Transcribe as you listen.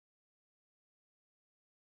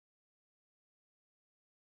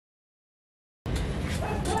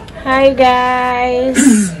Hi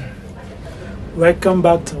guys. Welcome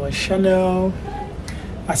back to our channel.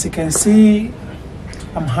 As you can see,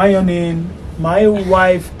 I'm ironing my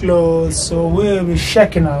wife clothes, so we'll be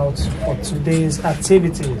checking out for today's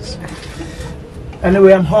activities.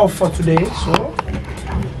 Anyway, I'm off for today, so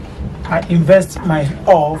I invest my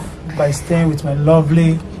off by staying with my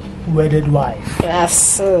lovely wedded wife. Yes,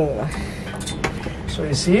 sir. So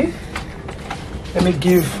you see, let me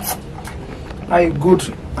give a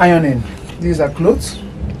good ironing. These are clothes.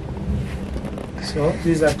 So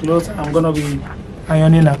these are clothes. I'm gonna be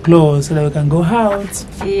ironing her clothes so that we can go out.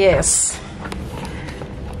 Yes.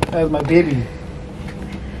 That's my baby.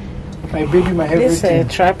 My baby, my everything. This is a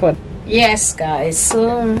tripod. Yes, guys.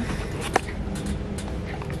 So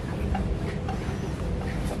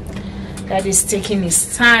that is taking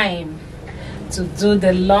his time to do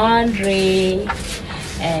the laundry.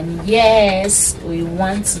 And yes, we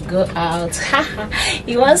want to go out.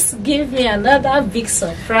 He wants to give me another big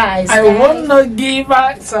surprise. I want to give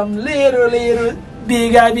her some little,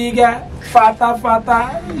 bigger,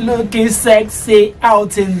 fatter, looking sexy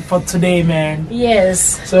outing for today, man.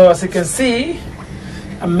 Yes. So as you can see,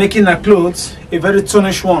 I'm making her clothes a very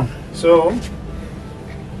tunish one. So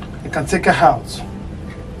I can take her out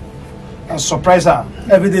and surprise her.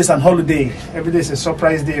 Every day is an holiday. Every day is a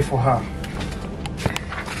surprise day for her.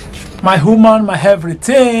 My woman, my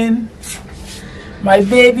everything. My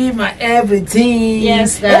baby, my everything.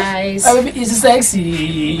 Yes, guys. My baby is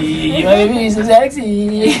sexy. My baby is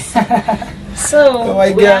sexy. So oh my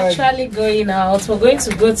we're God. actually going out. We're going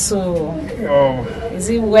to go to is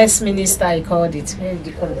it Westminster? I called it. Where did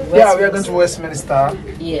you call it? Yeah, we are going to Westminster.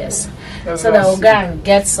 Yes. So that we'll go and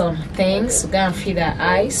get some things. We'll go and feed our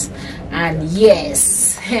eyes. And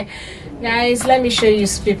yes, guys, let me show you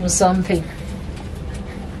people something.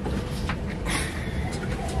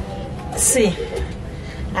 See,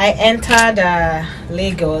 I entered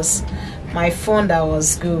Lagos. My phone that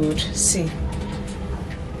was good. See,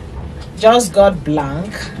 just got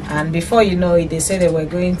blank, and before you know it, they said they were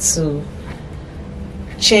going to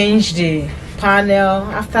change the panel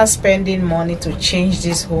after spending money to change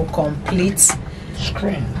this whole complete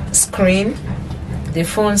screen. The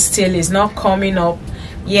phone still is not coming up.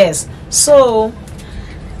 Yes, so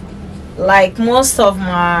like most of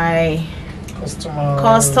my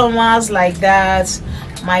customers like that,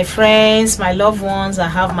 my friends, my loved ones, I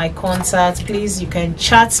have my contact, please you can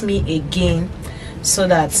chat me again so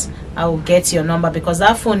that I will get your number, because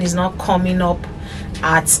that phone is not coming up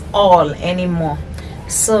at all anymore.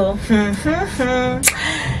 So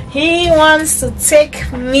he wants to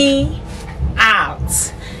take me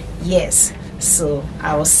out. Yes, so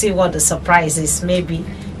I will see what the surprise is. Maybe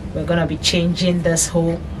we're gonna be changing this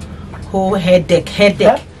whole headache.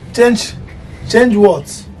 Change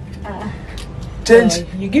what? Change.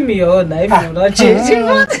 You give me your own now if you not change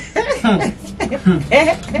it.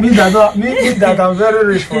 me that I'm very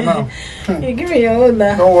rich for now. You give me your own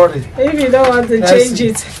now. Don't worry. If you don't want to change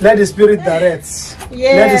it, let the spirit direct.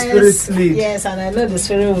 yes, let the spirit lead. Yes, and I know the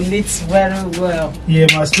spirit will lead very well. Yeah,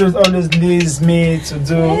 my spirit always leads me to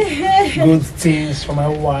do good things for my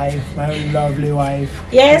wife, my lovely wife.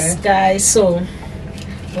 Yes, okay, guys, so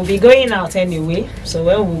we'll be going out anyway. So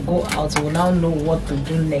when we go out, we'll now know what to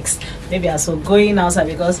do next. Maybe also going outside,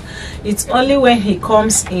 because it's only when he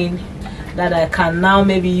comes in that I can now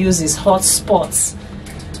maybe use his hotspots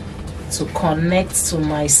to connect to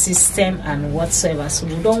my system and whatsoever. So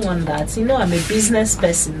we don't want that. You know, I'm a business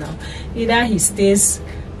person now. Either he stays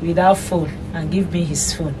without phone and give me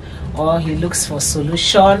his phone, or he looks for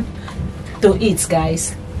solution to it,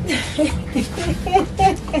 guys.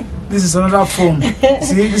 This is another phone.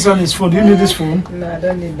 See, this one is phone. Do you need this phone? No, I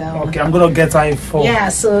don't need that one. Okay, I'm gonna get her a phone. Yeah,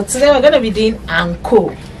 so today we're gonna be doing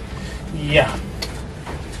Anko. Yeah.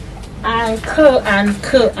 Anko.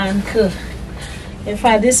 In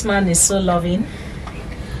fact, this man is so loving,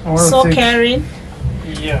 so caring.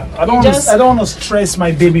 Yeah, I don't want to stress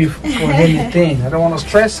my baby for anything. I don't want to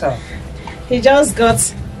stress her. He just got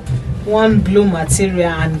one blue material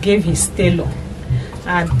and gave his tailor,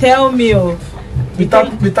 and tell me,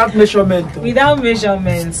 without measurement. Without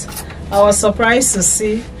measurements, I was surprised to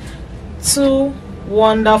see two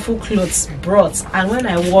wonderful clothes brought, and when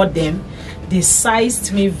I wore them, they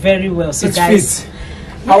sized me very well. So it guys, fit.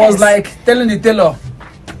 Yes. I was like telling the tailor,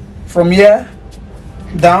 from here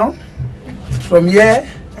down, from here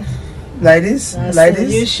like this, like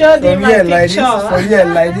this. You showed him my picture. From here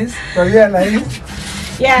like this, from here like this.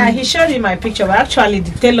 Yeah, he showed me my picture, but actually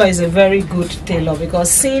the tailor is a very good tailor,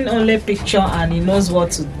 because seeing only picture and he knows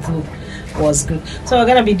what to do was good. So we're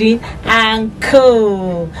gonna be doing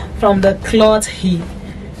Anko from the cloth he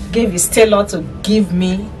gave his tailor to give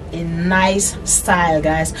me a nice style,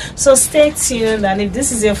 guys. So stay tuned, and if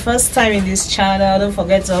this is your first time in this channel, don't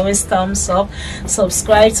forget to always thumbs up,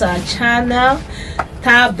 subscribe to our channel,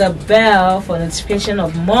 tap the bell for notification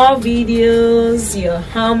of more videos. Your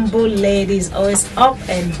humble lady is always up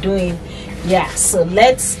and doing. Yeah, so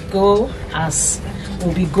let's go. As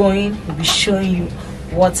we'll be showing you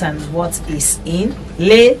what is in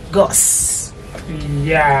Lagos.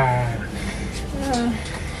 Yeah.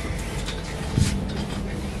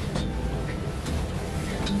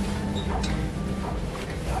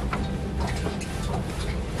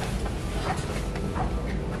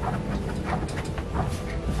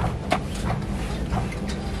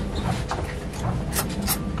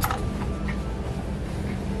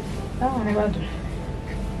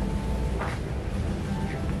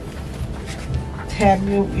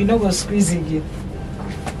 You know go squeezing it.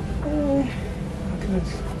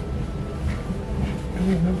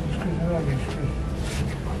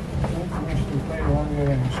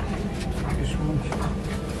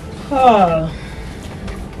 Oh.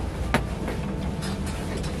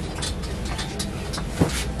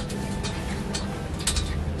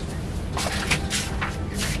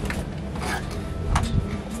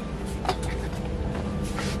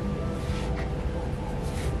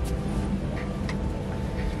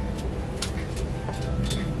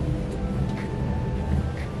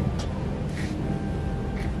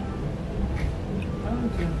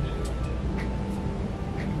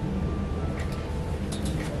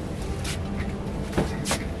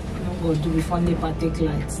 Go do before NEPA take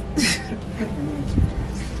lights.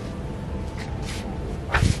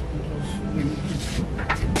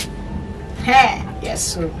 Hey, yes,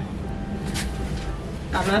 so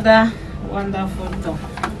another wonderful top.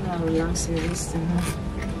 I'm relaxing this thing.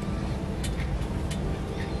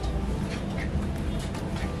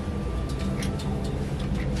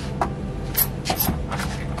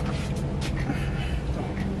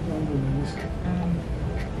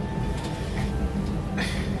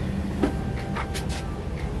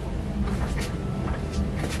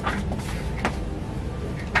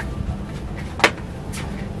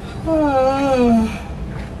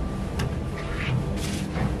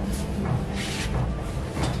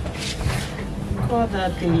 Call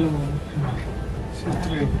that thing.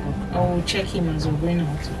 I will check him as we're going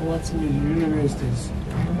out. What universities.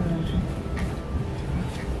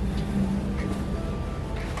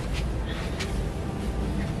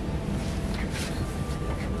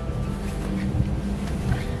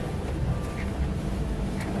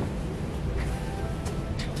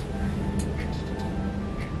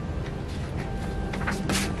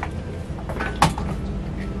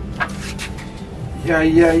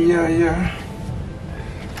 Yeah.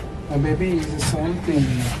 Oh, baby, is something.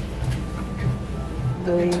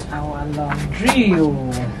 Doing our laundry.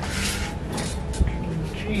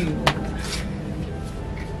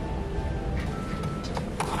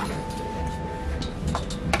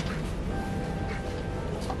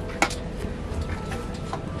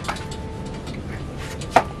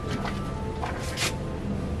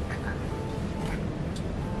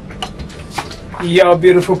 Yeah,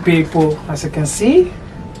 beautiful people, as you can see,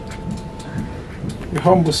 the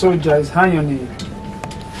humble soldier is Hanyoni,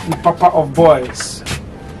 the papa of boys,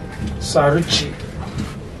 Saruchi.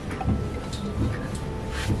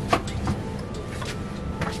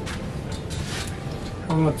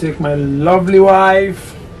 I'm gonna take my lovely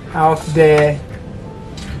wife out there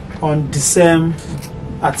on the same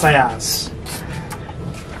attires.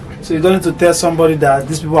 So you don't need to tell somebody that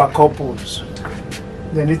these people are couples.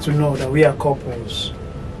 They need to know that we are couples,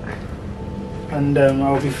 and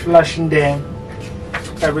I'll be flashing them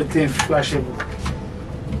everything flashable.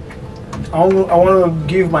 I want to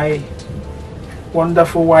give my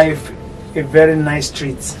wonderful wife a very nice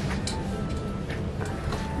treat.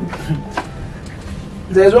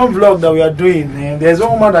 There's one vlog that we are doing, and there's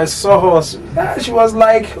one woman that saw us. She was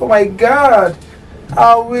like, "Oh my God,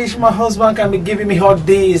 I wish my husband can be giving me hot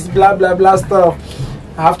days, blah blah blah stuff."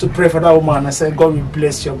 I have to pray for that woman. I said, God will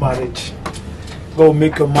bless your marriage. God will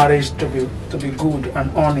make your marriage to be good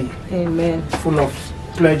and honey. Amen. Full of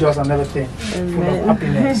pleasures and everything. Amen. Full of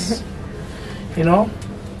happiness. You know,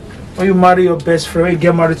 when you marry your best friend, when you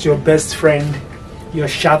get married to your best friend, your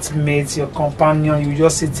chatmate, your companion, you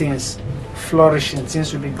just see things flourishing,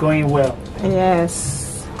 things will be going well.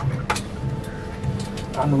 Yes.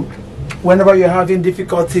 And whenever you're having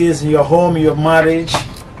difficulties in your home, in your marriage,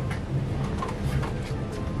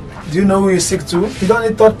 do you know who you seek to? You don't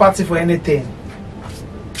need third party for anything.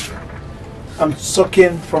 I'm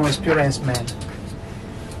talking from experience, man.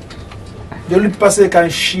 The only person you can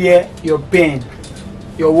share your pain,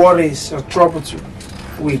 your worries, your trouble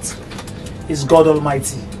with is God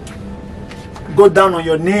Almighty. go down on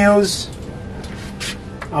your knees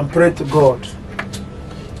and pray to God.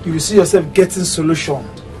 You will see yourself getting solution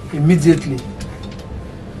immediately.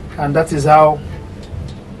 And that is how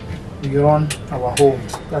we run our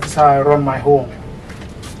homes. That is how I run my home.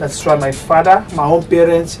 That's why my father, my own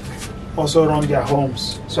parents also run their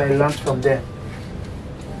homes. So I learned from them.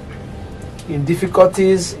 In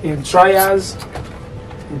difficulties, in trials,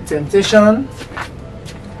 in temptation,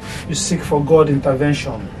 you seek for God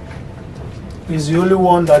intervention. He's the only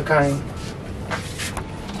one that can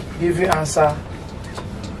give you answer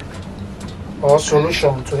or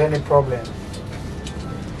solution to any problem.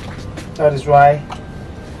 That is why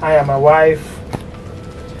I and my wife,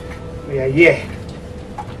 we are here.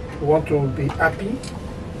 We want to be happy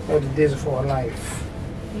all the days of our life.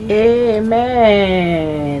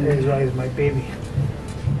 Amen. That is why it's my baby.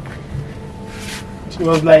 She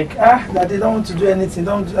was like, Daddy, don't want to do anything.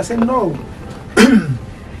 I said, no.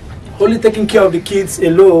 Only taking care of the kids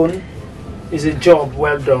alone is a job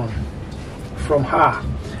well done from her.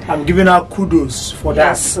 I'm giving her kudos for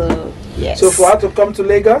that. Yes. So for her to come to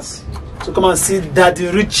Lagos, to come and see Daddy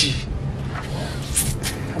Richie,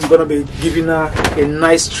 I'm going to be giving her a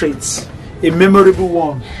nice treat, a memorable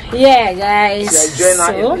one. Yeah, guys. So join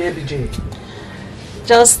her in ABJ.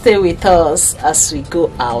 Just stay with us as we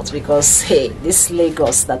go out, because hey, this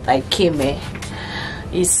Lagos that I came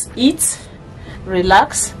is eat,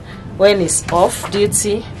 relax. When it's off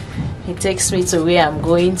duty, he takes me to where I'm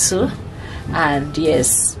going to, and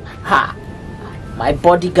yes, my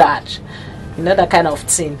bodyguard, you know, that kind of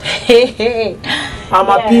thing. I'm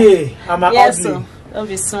a PA, I'm a ugly. So don't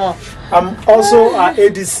be small. I'm also an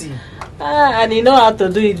ADC. And you know how to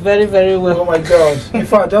do it very, very well. Oh my God! In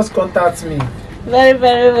fact, just contact me. Very,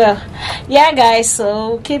 very well. Yeah, guys,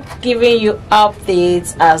 so keep giving you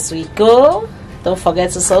updates as we go. Don't forget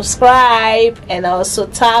to subscribe and also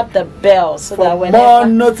tap the bell so for that whenever more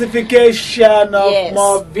notification of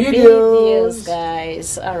more videos,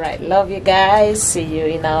 guys. All right, love you guys. See you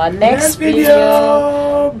in our next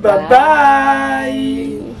video. Bye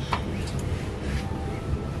bye.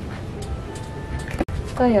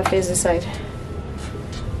 Turn your face inside.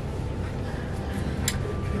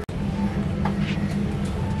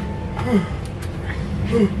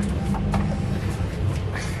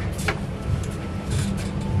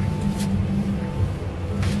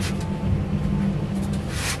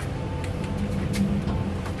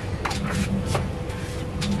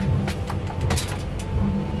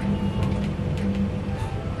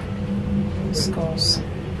 Skulls.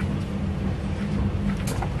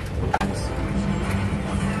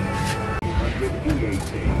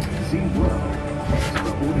 SeaWorld.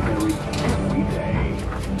 Extraordinary every day.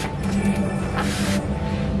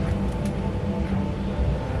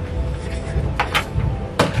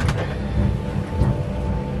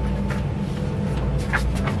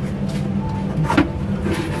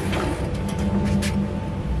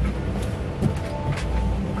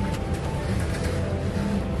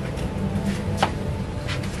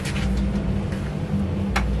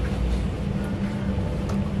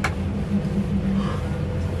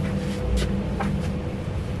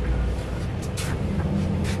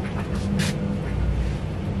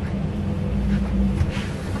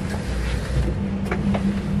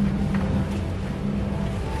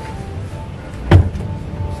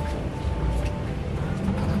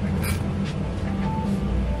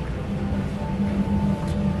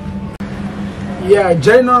 Yeah,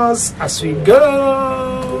 join us as we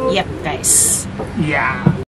go. Yep, guys. Yeah.